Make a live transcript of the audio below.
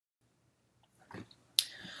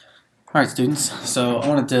Alright students, so I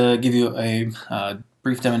wanted to give you a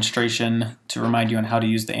brief demonstration to remind you on how to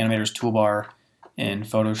use the Animator's toolbar in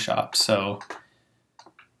Photoshop. So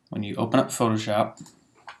when you open up Photoshop,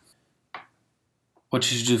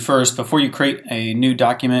 what you should do first, before you create a new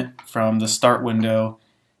document from the Start window,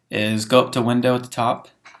 is go up to Window at the top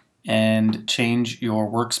and change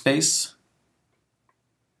your workspace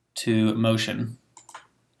to Motion.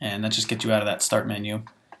 And that just gets you out of that Start menu.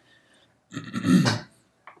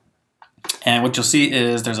 And what you'll see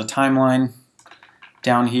is there's a timeline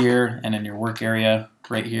down here and in your work area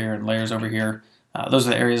right here and layers over here. Those are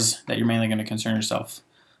the areas that you're mainly going to concern yourself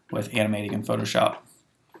with animating in Photoshop.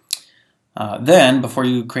 Then, before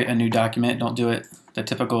you create a new document, don't do it the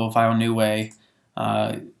typical File New way.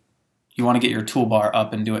 You want to get your toolbar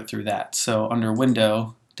up and do it through that. So under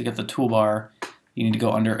Window, to get the toolbar, you need to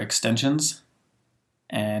go under Extensions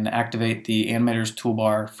and activate the Animator's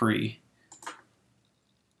toolbar free.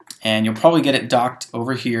 And you'll probably get it docked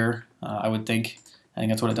over here, I would think. I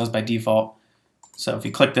think that's what it does by default. So if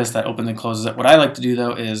you click this, that opens and closes it. What I like to do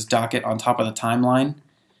though is dock it on top of the timeline.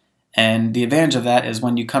 And the advantage of that is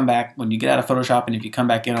when you come back, when you get out of Photoshop and if you come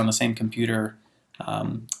back in on the same computer,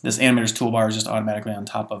 this Animator's toolbar is just automatically on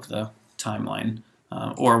top of the timeline.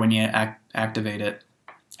 Or when you activate it,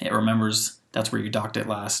 it remembers that's where you docked it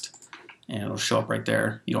last, and it'll show up right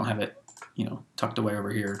there. You don't have it, tucked away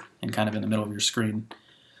over here and kind of in the middle of your screen.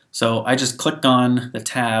 So I just clicked on the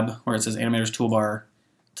tab where it says Animator's toolbar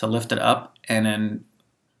to lift it up and then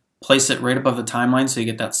place it right above the timeline so you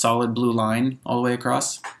get that solid blue line all the way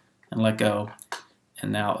across, and let go,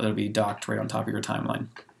 and now it'll be docked right on top of your timeline.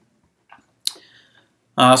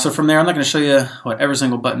 So from there, I'm not going to show you what every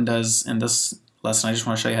single button does in this lesson. I just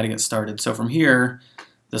want to show you how to get started. So from here,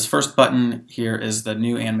 this first button here is the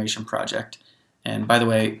new animation project. And by the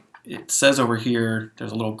way, it says over here,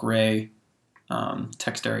 there's a little gray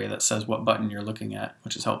text area that says what button you're looking at,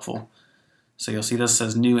 which is helpful. So you'll see this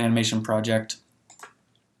says new animation project.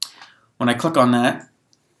 When I click on that,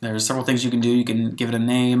 there's several things you can do. You can give it a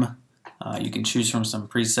name. You can choose from some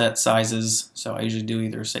preset sizes. So I usually do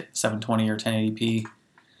either 720 or 1080p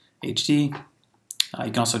HD.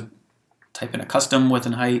 You can also type in a custom width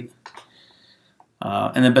and height.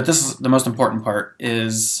 But this is the most important part,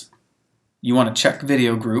 is you want to check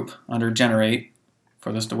video group under generate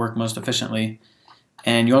for this to work most efficiently.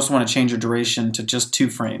 And you also want to change your duration to just 2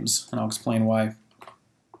 frames, and I'll explain why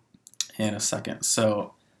in a second.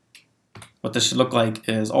 So what this should look like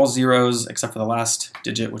is all zeros except for the last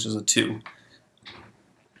digit, which is a 2.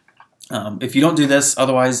 If you don't do this,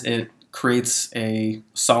 otherwise it creates a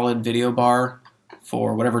solid video bar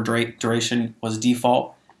for whatever duration was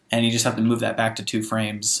default, and you just have to move that back to 2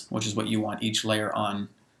 frames, which is what you want each layer on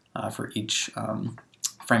for each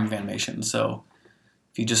frame of animation. So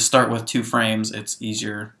if you just start with 2 frames, it's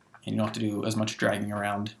easier, and you don't have to do as much dragging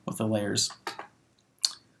around with the layers.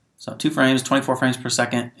 So 2 frames, 24 frames per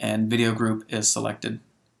second, and video group is selected.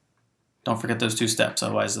 Don't forget those 2 steps,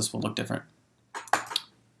 otherwise this will look different.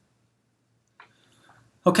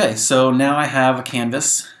 Okay, so now I have a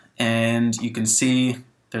canvas, and you can see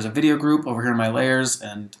there's a video group over here in my layers,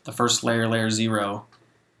 and the first layer, layer 0.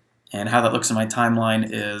 And how that looks in my timeline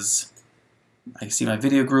is I see my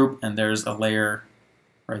video group, and there's a layer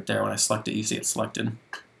right there. When I select it, you see it selected.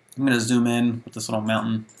 I'm going to zoom in with this little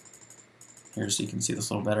mountain here so you can see this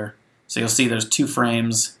a little better. So you'll see there's 2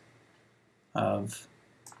 frames of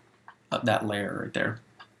that layer right there.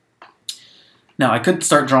 Now I could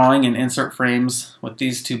start drawing and insert frames with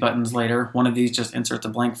these 2 buttons later. One of these just inserts a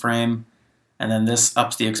blank frame, and then this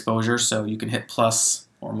ups the exposure, so you can hit plus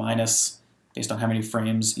or minus based on how many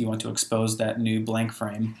frames you want to expose that new blank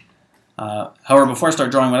frame. However, before I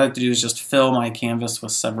start drawing, what I like to do is just fill my canvas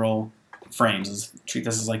with several frames. Treat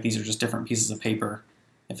this as like these are just different pieces of paper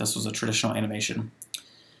if this was a traditional animation.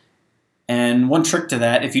 And one trick to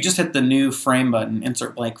that, if you just hit the new frame button,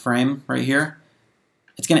 insert blank frame right here,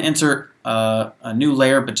 it's going to insert a new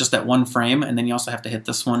layer, but just that 1 frame, and then you also have to hit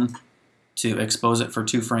this one to expose it for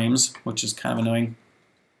 2 frames, which is kind of annoying.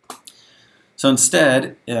 So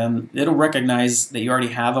instead, it'll recognize that you already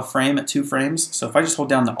have a frame at 2 frames. So if I just hold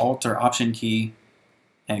down the Alt or Option key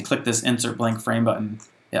and click this Insert Blank Frame button,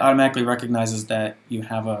 it automatically recognizes that you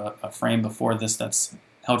have a frame before this that's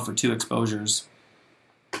held for 2 exposures,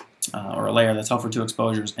 or a layer that's held for 2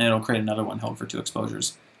 exposures, and it'll create another one held for 2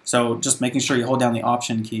 exposures. So just making sure you hold down the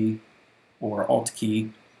Option key or Alt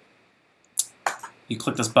key, you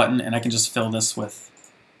click this button, and I can just fill this with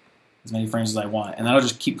as many frames as I want, and that'll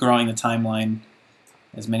just keep growing the timeline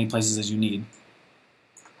as many places as you need.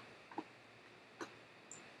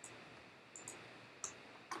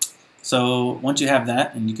 So once you have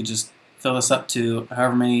that, and you can just fill this up to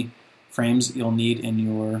however many frames you'll need in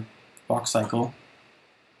your walk cycle.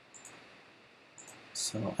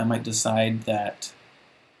 So I might decide that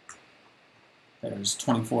there's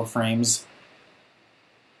 24 frames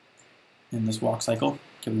in this walk cycle.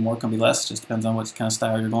 Can be more, can be less, just depends on what kind of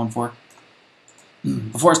style you're going for.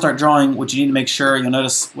 Before I start drawing, what you need to make sure, you'll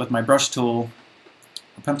notice with my brush tool,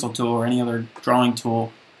 or pencil tool, or any other drawing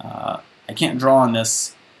tool, I can't draw on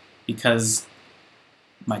this because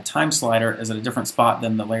my time slider is at a different spot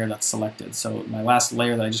than the layer that's selected. So my last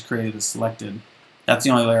layer that I just created is selected. That's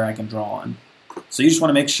the only layer I can draw on. So you just want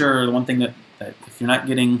to make sure, the one thing that if you're not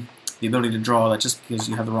getting the ability to draw, that's just because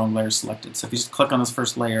you have the wrong layer selected. So if you just click on this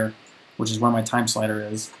first layer, which is where my time slider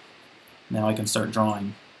is, now I can start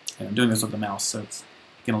drawing. And I'm doing this with the mouse, so it's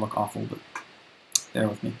going to look awful, but bear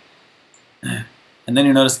with me. And then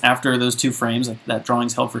you notice after those 2 frames, that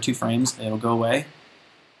drawing's held for 2 frames, it'll go away.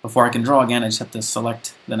 Before I can draw again, I just have to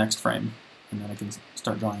select the next frame, and then I can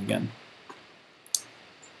start drawing again.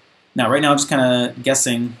 Now, right now I'm just kind of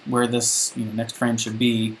guessing where this next frame should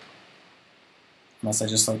be, unless I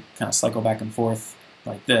just kind of cycle back and forth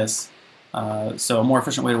like this. So a more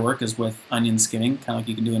efficient way to work is with onion skinning, kind of like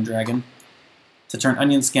you can do in Dragon. To turn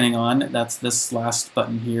onion skinning on, that's this last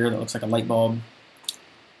button here that looks like a light bulb.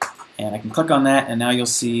 And I can click on that, and now you'll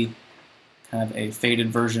see kind of a faded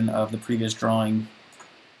version of the previous drawing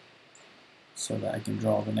so that I can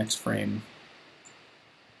draw the next frame.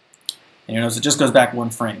 And you notice it just goes back 1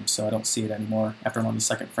 frame, so I don't see it anymore after I'm on the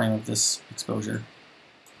 2nd frame of this exposure.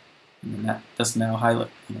 And then this now highlight,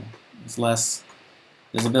 is less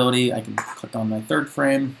visibility. I can click on my 3rd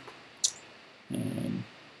frame and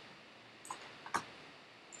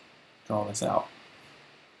draw this out.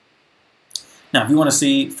 Now, if you want to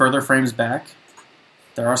see further frames back,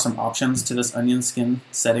 there are some options to this onion skin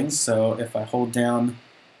settings. So if I hold down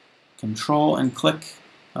Control and click,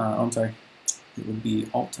 I'm sorry, it would be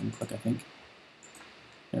Alt and click, I think.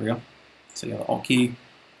 There we go. So you have the Alt key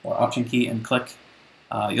or Option key and click.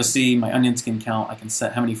 You'll see my onion skin count. I can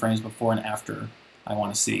set how many frames before and after I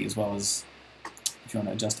want to see, as well as if you want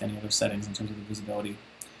to adjust any other settings in terms of the visibility.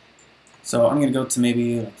 So I'm going to go to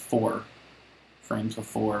maybe like 4 frames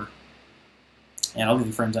before, and I'll leave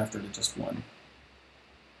the frames after to just 1.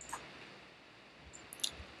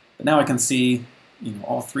 But now I can see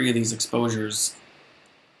all 3 of these exposures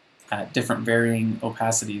at different varying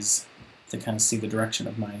opacities to kind of see the direction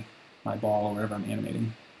of my ball or whatever I'm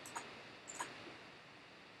animating.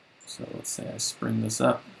 So let's say I spring this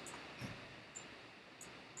up.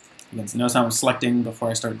 Again, so notice how I'm selecting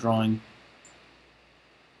before I start drawing.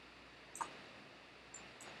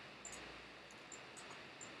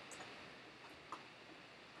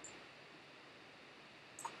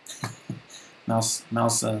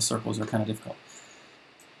 Mouse circles are kind of difficult.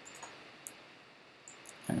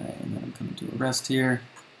 Alright, and then I'm coming to a rest here.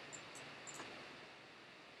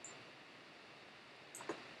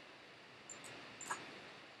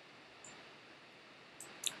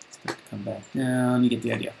 Start to come back down, you get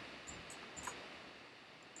the idea.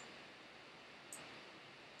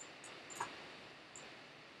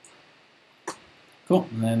 Cool,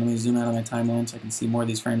 and then let me zoom out on my timeline so I can see more of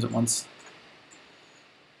these frames at once.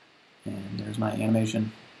 And there's my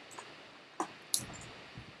animation.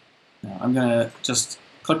 Now I'm going to just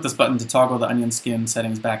click this button to toggle the onion skin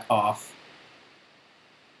settings back off.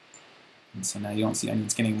 And so now you don't see onion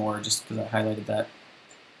skin anymore just because I highlighted that.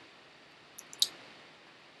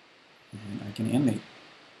 And I can animate.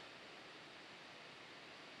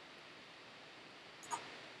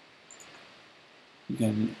 You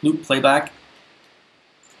can loop playback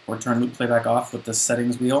or turn loop playback off with the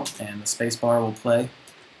settings wheel, and the space bar will play.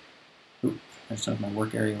 Oop, I just noticed my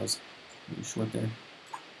work area was really short there.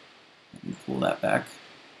 Let me pull that back.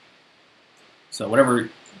 So whatever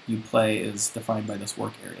you play is defined by this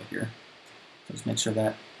work area here. So just make sure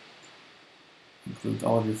that includes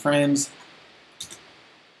all of your frames.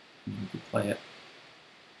 And you can play it.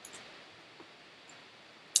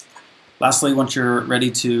 Lastly, once you're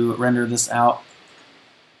ready to render this out,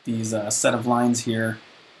 these set of lines here,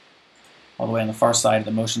 all the way on the far side of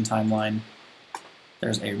the motion timeline,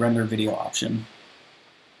 there's a render video option.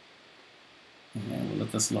 And we'll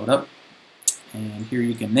let this load up. And here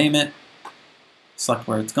you can name it, select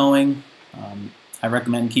where it's going. I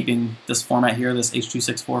recommend keeping this format here, this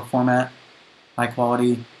H.264 format, high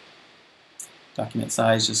quality. Document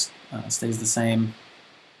size just stays the same.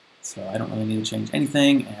 So I don't really need to change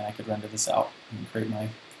anything, and I could render this out and create my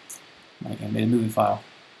animated movie file.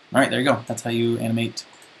 Alright, there you go. That's how you animate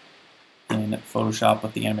in Photoshop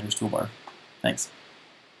with the Animator's toolbar. Thanks.